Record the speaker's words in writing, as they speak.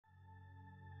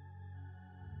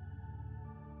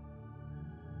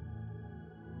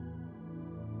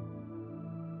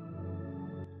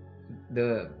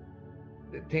the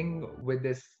thing with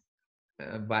this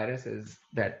virus is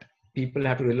that people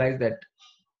have to realize that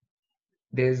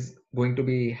there's going to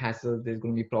be hassle, there's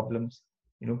going to be problems,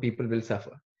 people will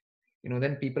suffer.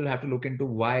 Then people have to look into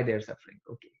why they're suffering.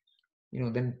 Okay,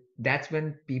 then that's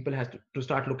when people have to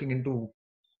start looking into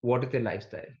what is their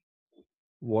lifestyle,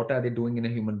 what are they doing in a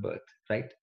human birth,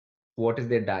 right? What is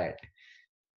their diet?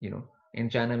 In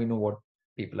China we know what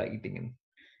people are eating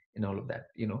in all of that,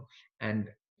 and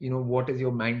what is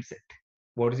your mindset,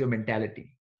 what is your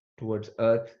mentality towards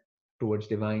earth, towards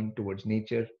divine, towards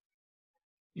nature.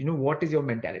 What is your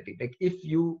mentality? Like, if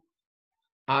you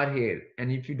are here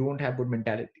and if you don't have good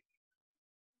mentality,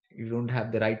 you don't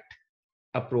have the right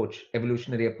approach,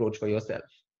 evolutionary approach for yourself,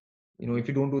 if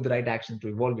you don't do the right action to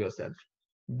evolve yourself,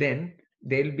 then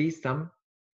there'll be some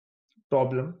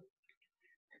problem,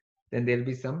 then there'll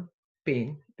be some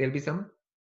pain, there'll be some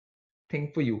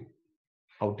thing for you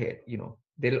out here.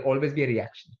 There'll always be a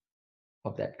reaction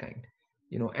of that kind,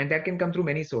 and that can come through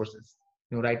many sources.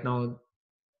 Right now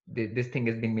this thing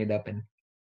is being made up and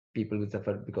people will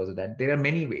suffer because of that. There are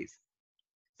many ways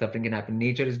suffering can happen.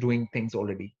 Nature is doing things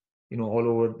already, all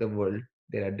over the world.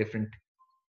 There are different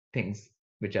things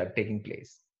which are taking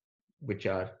place, which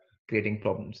are creating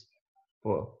problems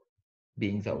for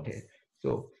beings out here.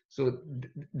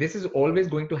 This is always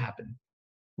going to happen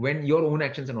when your own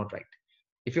actions are not right.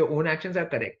 If your own actions are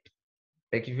correct,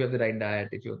 like if you have the right diet,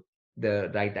 if you have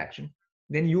the right action,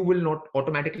 then you will not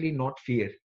automatically not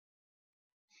fear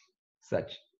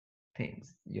such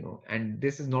things, and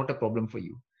this is not a problem for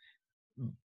you.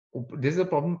 This is a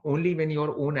problem only when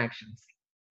your own actions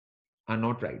are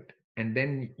not right, and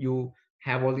then you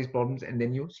have all these problems and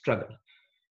then you struggle.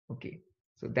 Okay,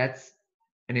 so that's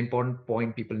an important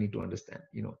point people need to understand.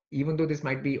 Even though this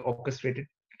might be orchestrated,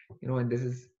 and this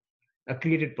is a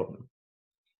created problem,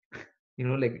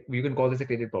 like you can call this a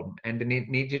created problem, and the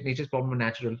nature's problem are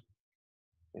natural,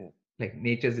 like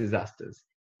nature's disasters.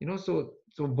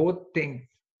 So both things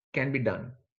can be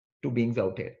done to beings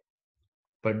out here,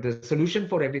 but the solution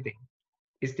for everything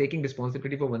is taking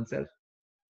responsibility for oneself,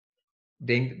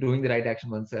 doing the right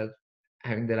action oneself,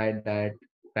 having the right diet,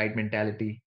 right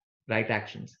mentality, right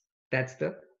actions. That's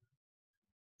the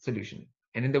solution.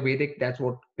 And in the Vedic, that's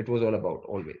what it was all about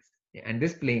always. And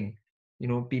this plane,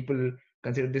 people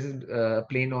consider this is a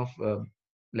plane of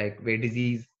like where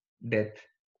disease, death,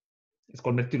 it's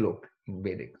called Mrityulok in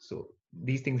Vedic. So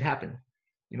these things happen,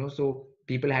 so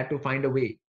people had to find a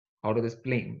way out of this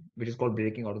plane, which is called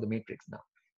breaking out of the matrix now.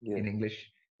 In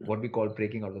English, what we call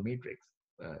breaking out of the matrix.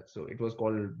 So it was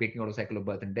called breaking out of cycle of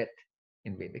birth and death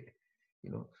in Vedic.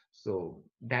 So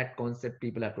that concept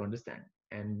people have to understand.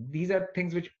 And these are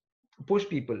things which push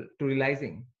people to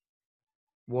realizing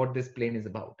what this plane is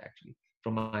about, actually,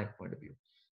 from my point of view.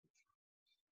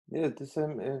 Yeah, the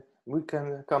same. We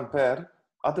can compare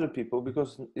other people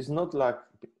because it's not like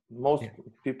most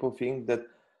people think that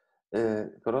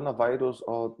coronavirus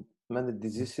or many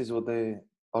diseases what they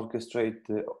orchestrate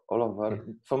all over.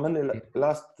 For many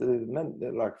last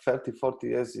like 30, 40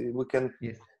 years,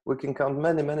 we can count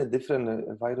many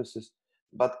different viruses,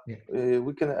 but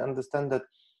we can understand that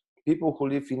people who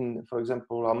live in, for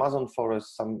example, Amazon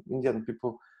forest, some Indian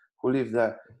people who live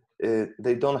there,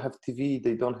 they don't have TV,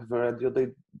 they don't have a radio,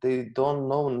 they don't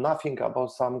know nothing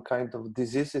about some kind of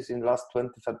diseases in last 20,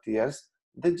 30 years.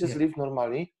 They just live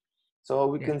normally. So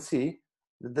we can see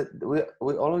that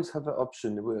we always have an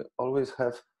option. We always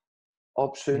have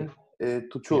option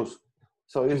to choose.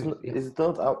 So it's not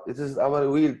it is our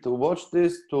will to watch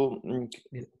this, to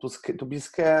be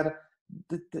scared.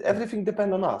 Everything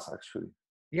depends on us, actually.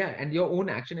 Yeah, and your own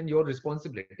action and your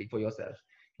responsibility for yourself.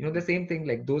 The same thing,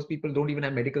 like those people don't even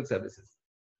have medical services.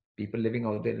 People living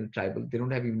out there in tribal, they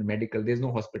don't have even medical. There's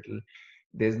no hospital,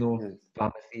 there's no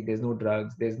pharmacy, there's no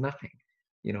drugs, there's nothing.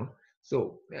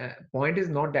 So point is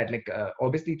not that, like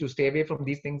obviously to stay away from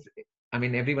these things. I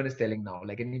mean, everyone is telling now,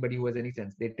 like anybody who has any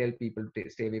sense, they tell people to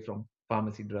stay away from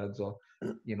pharmacy, drugs, or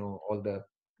all the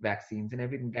vaccines and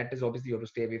everything. That is obviously you have to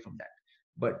stay away from that.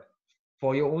 But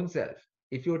for your own self,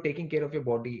 if you're taking care of your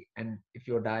body and if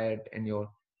your diet and your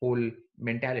whole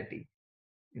mentality,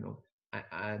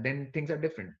 then things are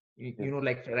different.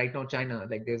 Like right now China,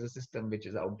 like there's a system which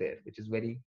is out there which is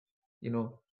very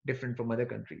different from other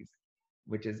countries,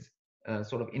 which is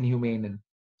sort of inhumane, and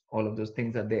all of those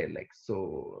things are there. Like,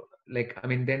 so, like, I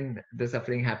mean, then the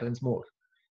suffering happens more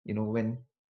when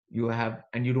you have,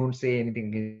 and you don't say anything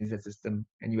against the system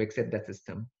and you accept that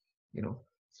system.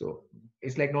 So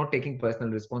it's like not taking personal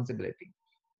responsibility.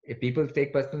 If people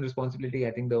take personal responsibility,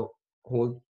 I think the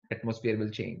whole atmosphere will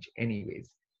change anyways,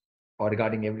 or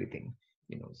regarding everything.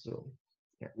 So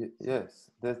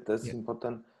yes, that's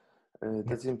important.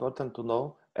 That's important to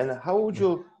know. And how would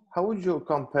you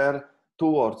compare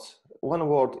two words? One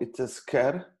word it's a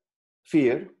scare,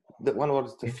 fear. The one word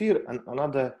is the fear, and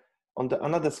another on the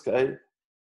another scale,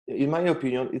 in my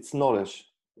opinion, it's knowledge.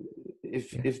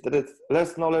 If there is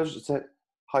less knowledge, it's a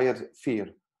higher fear.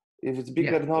 If it's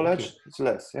bigger knowledge, it's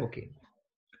less. Yeah? Okay.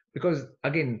 Because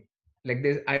again, like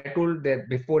this, I told that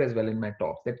before as well in my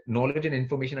talks that knowledge and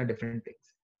information are different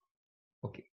things.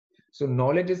 Okay. So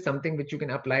knowledge is something which you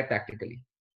can apply practically.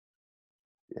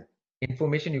 Yeah.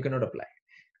 Information you cannot apply.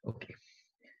 Okay.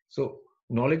 So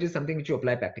knowledge is something which you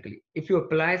apply practically. If you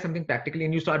apply something practically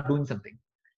and you start doing something,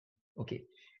 okay,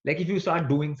 like if you start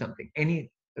doing something,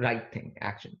 any right thing,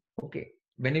 action, okay,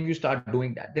 whenever you start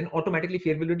doing that, then automatically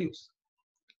fear will reduce.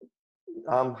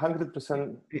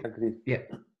 100% agree.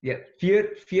 Yeah.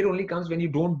 Fear only comes when you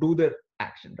don't do the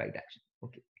action, right action.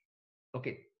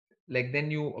 Okay. Like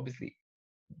then you obviously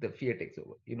the fear takes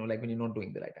over. Like when you're not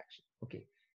doing the right action. Okay.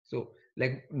 So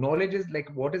like knowledge is like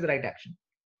what is the right action?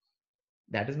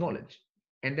 That is knowledge,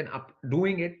 and then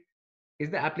doing it is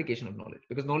the application of knowledge,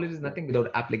 because knowledge is nothing without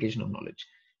application of knowledge.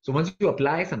 So once you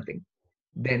apply something,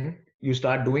 then you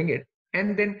start doing it,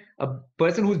 and then a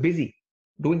person who's busy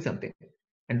doing something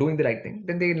and doing the right thing,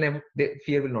 then their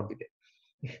fear will not be there.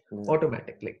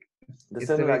 Automatic, like the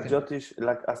same like Jyotish,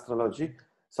 like astrology.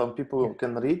 Some people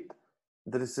can read.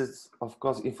 There is of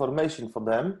course information for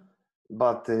them,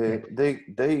 but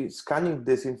they scanning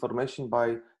this information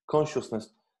by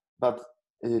consciousness. But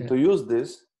to use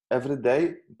this every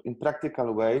day in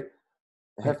practical way,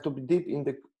 have to be deep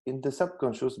in the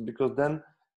subconscious, because then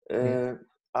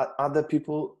other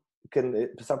people can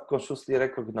subconsciously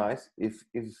recognize if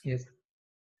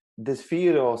this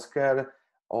fear or scare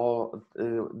or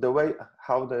the way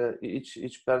how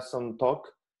each person talk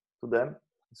to them.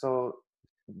 So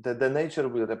the nature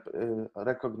will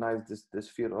recognize this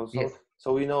fear also.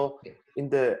 So we know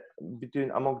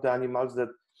among the animals that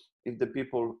if the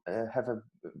people have a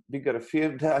bigger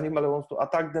fear, the animal wants to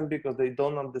attack them because they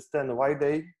don't understand why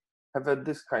they have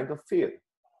this kind of fear.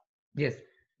 Yes,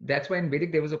 that's why in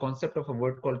Vedic there was a concept of a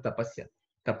word called tapasya,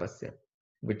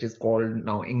 which is called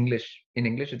now in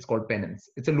English it's called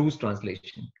penance. It's a loose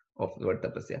translation of the word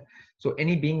tapasya. So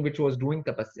any being which was doing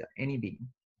tapasya,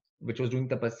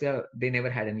 they never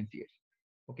had any fear.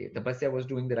 Okay, tapasya was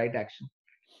doing the right action,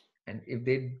 and if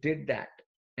they did that,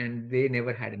 and they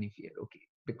never had any fear. Okay,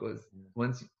 because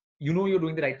once you're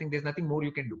doing the right thing, there's nothing more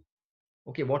you can do.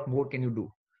 Okay, what more can you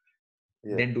do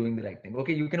than doing the right thing?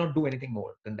 Okay, you cannot do anything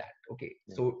more than that. Okay,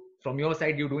 so from your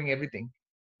side, you're doing everything,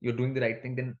 you're doing the right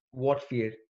thing, then what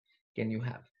fear can you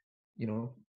have?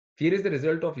 Fear is the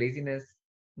result of laziness,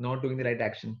 not doing the right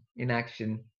action,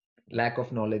 inaction, lack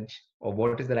of knowledge, or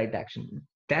what is the right action.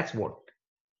 That's what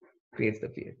creates the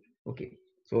fear. Okay,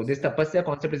 so this tapasya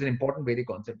concept is an important Vedic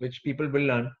concept which people will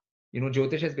learn.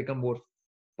 Jyotish has become more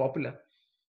popular,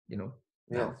 now.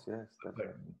 Yes,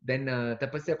 but then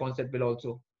tapasya concept will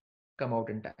also come out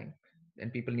in time,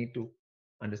 and people need to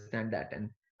understand that. And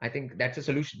I think that's a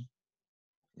solution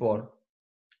for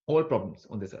all problems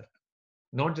on this earth,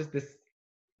 not just this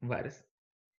virus.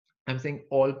 I'm saying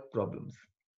all problems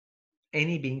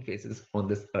any being faces on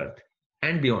this earth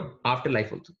and beyond,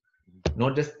 afterlife also,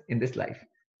 not just in this life,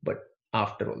 but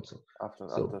after also.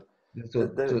 After.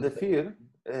 The fear,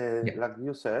 like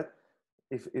you said,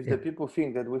 if the people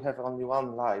think that we have only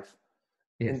one life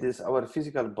in this our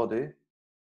physical body,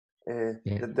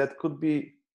 that could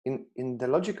be in the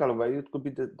logical way, it could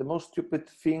be the most stupid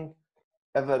thing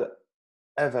ever,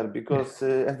 because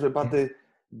everybody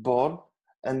born,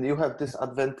 and you have this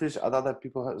advantage, another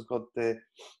people has got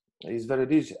is very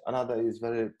rich, another is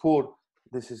very poor.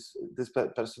 This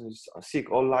person is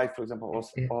sick all life, for example,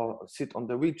 or sit on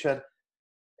the wheelchair.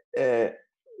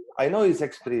 I know it's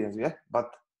experience, but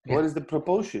what is the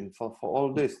proportion for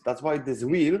all this? That's why this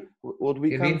wheel, what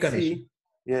we can't see,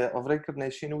 of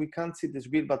recognition, we can't see this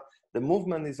wheel, but the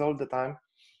movement is all the time.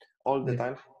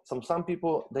 Some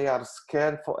people, they are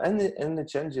scared for any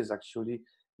changes actually,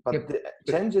 but the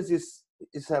changes is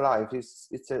alive.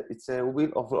 It's a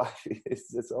wheel of life.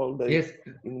 It's all day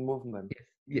in movement.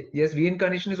 Yes,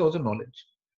 reincarnation is also knowledge.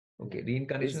 Okay,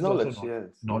 reincarnation is knowledge, also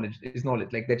knowledge. Is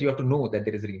knowledge, like that you have to know that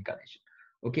there is reincarnation.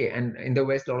 Okay, and in the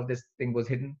West, a lot of this thing was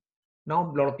hidden. Now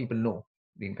a lot of people know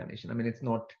reincarnation. I mean, it's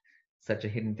not such a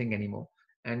hidden thing anymore,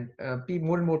 and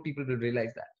more and more people will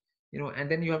realize that.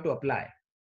 And then you have to apply.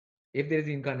 If there is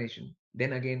reincarnation,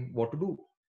 then again, what to do?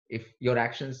 If your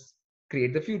actions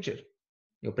create the future,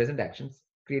 your present actions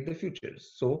create the future.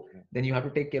 So then you have to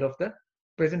take care of the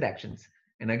present actions.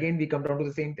 And again, we come down to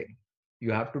the same thing.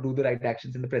 You have to do the right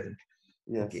actions in the present.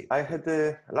 Yes.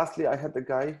 Okay. Lastly, I had a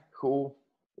guy who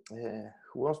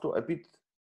who wants to a bit,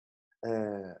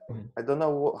 I don't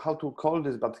know how to call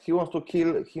this, but he wants to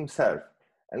kill himself.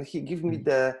 And he gives me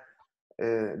the,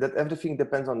 that everything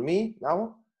depends on me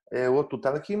now, what to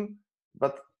tell him.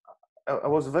 But I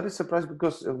was very surprised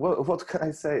because what can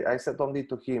I say? I said only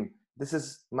to him, this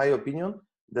is my opinion,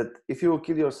 that if you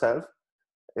kill yourself,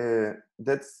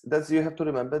 that's you have to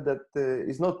remember that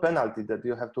it's not penalty that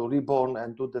you have to reborn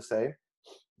and do the same.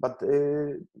 But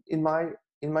in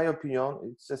my opinion,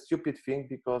 it's a stupid thing,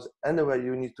 because anyway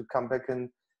you need to come back and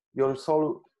your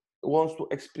soul wants to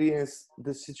experience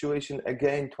the situation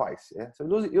again twice. Yeah, so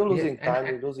you're losing time.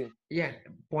 You're losing. Yeah,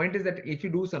 point is that if you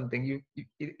do something,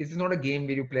 it's not a game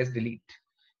where you press delete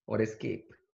or escape.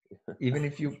 Even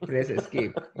if you press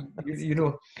escape, you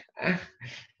know,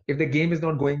 if the game is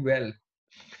not going well.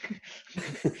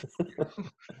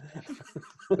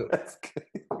 So,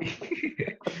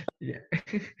 yeah,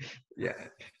 yeah.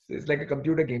 So it's like a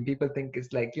computer game. People think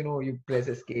it's like, you know, you press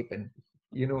escape and,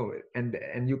 you know,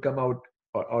 and you come out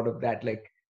of that. Like,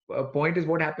 a point is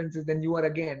what happens is then you are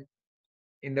again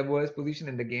in the worst position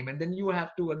in the game, and then you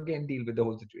have to again deal with the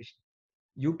whole situation.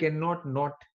 You cannot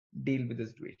not deal with the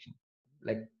situation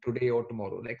like today or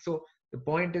tomorrow. Like, so the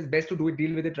point is best to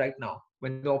deal with it right now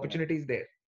when the opportunity is there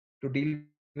to deal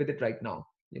with it right now,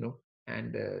 you know.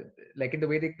 And like in the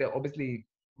Vedic, obviously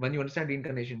when you understand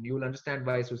reincarnation, you will understand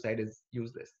why suicide is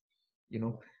useless, you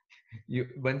know. You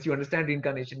once you understand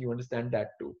reincarnation, you understand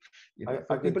that too, you know. So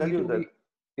I can people tell need you to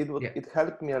that be, it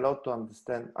helped me a lot to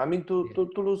understand. I mean, to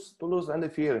lose any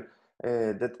fear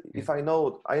that if I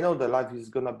know the life is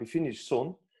gonna be finished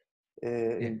soon,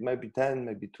 in maybe 10,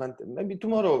 maybe 20, maybe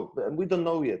tomorrow. We don't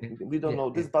know yet. We don't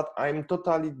know this, but I'm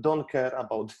totally don't care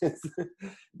about this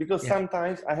because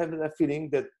sometimes I have a feeling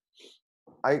that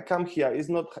I come here. It's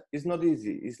not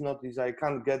easy. It's not easy. I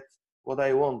can't get what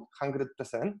I want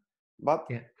 100%. But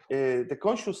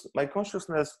my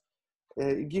consciousness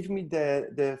give me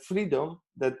the freedom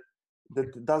that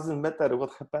doesn't matter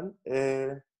what happened.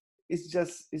 It's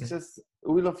just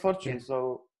wheel of fortune.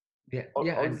 So all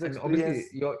this and obviously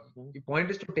experience. your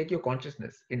point is to take your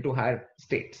consciousness into higher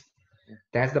states.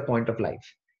 That's the point of life,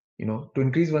 you know, to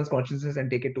increase one's consciousness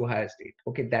and take it to a higher state.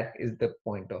 Okay, that is the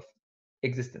point of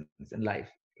existence and life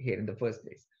here in the first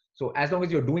place. So as long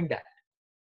as you're doing that,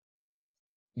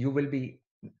 you will be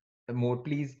more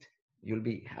pleased, you'll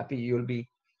be happy, you'll be,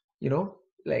 you know,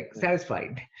 like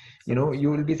satisfied, you know, you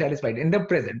will be satisfied in the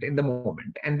present, in the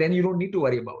moment, and then you don't need to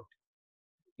worry about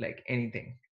like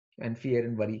anything, and fear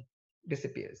and worry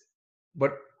disappears.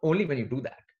 But only when you do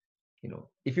that, you know.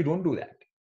 If you don't do that,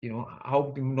 you know,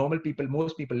 how normal people,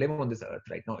 most people live on this earth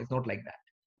right now, it's not like that.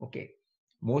 Okay,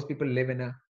 most people live in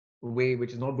a way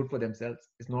which is not good for themselves,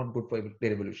 it's not good for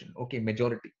their evolution. Okay,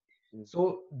 majority.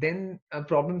 So then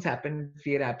problems happen,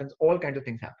 fear happens, all kinds of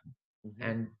things happen.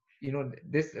 And you know,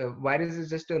 this virus is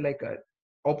just like a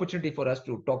opportunity for us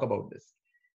to talk about this,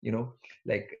 you know,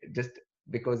 like just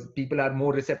because people are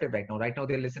more receptive right now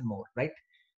they listen more, right?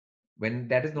 When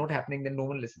that is not happening, then no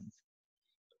one listens.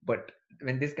 But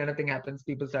when this kind of thing happens,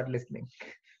 people start listening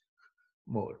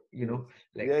more, you know,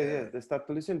 like they start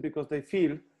to listen because they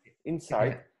feel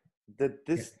inside that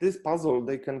this puzzle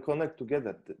they can connect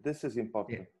together. This is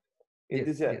important. In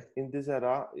this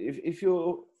era, if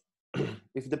you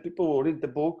if the people who read the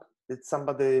book, that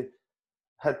somebody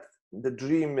had the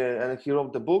dream and he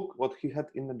wrote the book what he had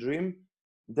in the dream,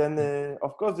 then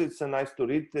of course it's nice to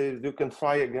read. You can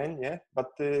try again,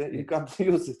 but you can't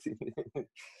use it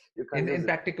you can in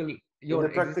practical, in the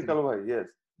practical way. Yes,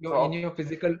 in your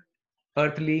physical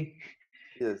earthly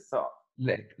so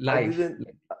life.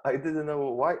 I didn't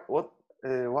know why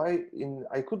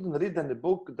I couldn't read in the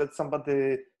book that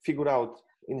somebody figured out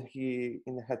in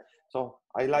the head. So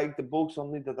I like the books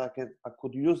only that I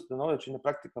could use the knowledge in a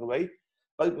practical way.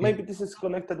 But maybe this is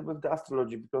connected with the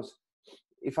astrology, because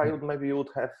if I would, maybe you would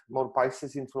have more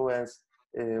Pisces influence,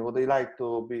 what they like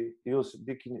to use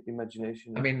big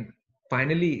imagination. I mean,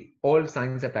 finally, all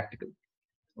signs are practical.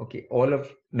 Okay, all of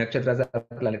nakshatras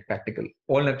are practical.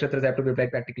 All nakshatras have to be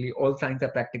applied practically. All signs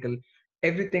are practical.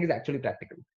 Everything is actually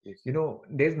practical. Yes. You know,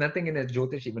 there's nothing in a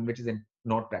Jyotish even which is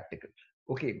not practical.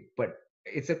 Okay, but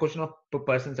it's a question of a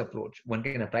person's approach. One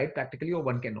can apply it practically or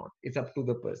one cannot. It's up to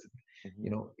the person.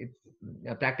 You know, it's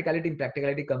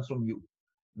practicality comes from you,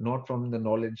 not from the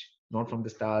knowledge, not from the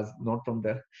stars, not from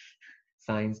the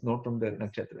signs, not from the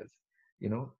nakshatras. You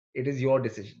know, it is your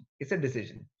decision. It's a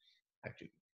decision,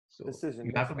 actually. So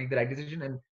you have to make the right decision.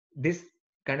 And this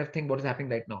kind of thing, what is happening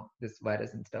right now, this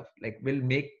virus and stuff, like will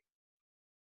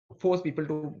force people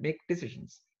to make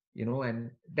decisions, you know,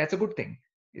 and that's a good thing.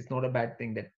 It's not a bad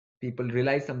thing that people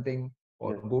realize something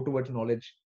or go towards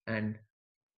knowledge and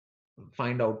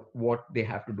find out what they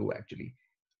have to do actually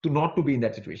to not to be in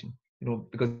that situation,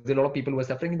 because there are a lot of people who are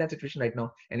suffering in that situation right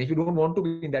now. And if you don't want to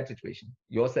be in that situation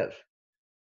yourself,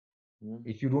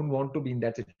 if you don't want to be in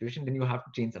that situation, then you have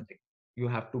to change something. You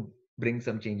have to bring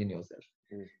some change in yourself.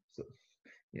 So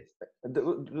yes.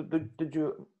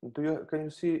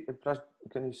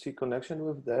 Can you see connection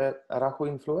with the Rahu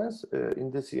influence in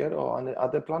this year or on the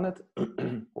other planet?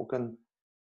 Who can?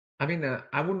 I mean,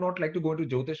 I would not like to go into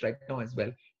Jyotish right now as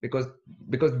well, because of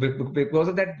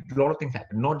that, a lot of things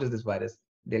happen. Not just this virus.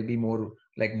 There'll be more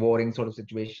like warring sort of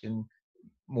situation,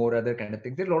 more other kind of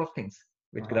things. There are a lot of things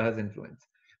which grahas influence.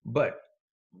 But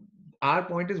our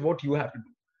point is what you have to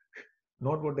do,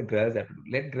 not what the grahas have to do.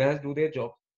 Let grahas do their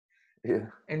job,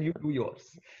 and you do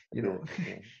yours.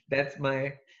 That's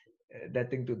my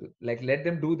that thing to do. Like, let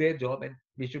them do their job, and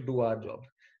we should do our job.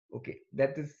 Okay,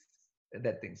 that is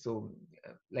that thing. So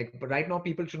but right now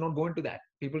people should not go into that.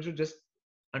 People should just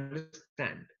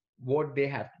understand what they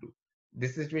have to do.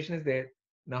 This situation is there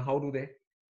now. How do they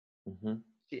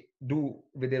do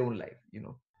with their own life?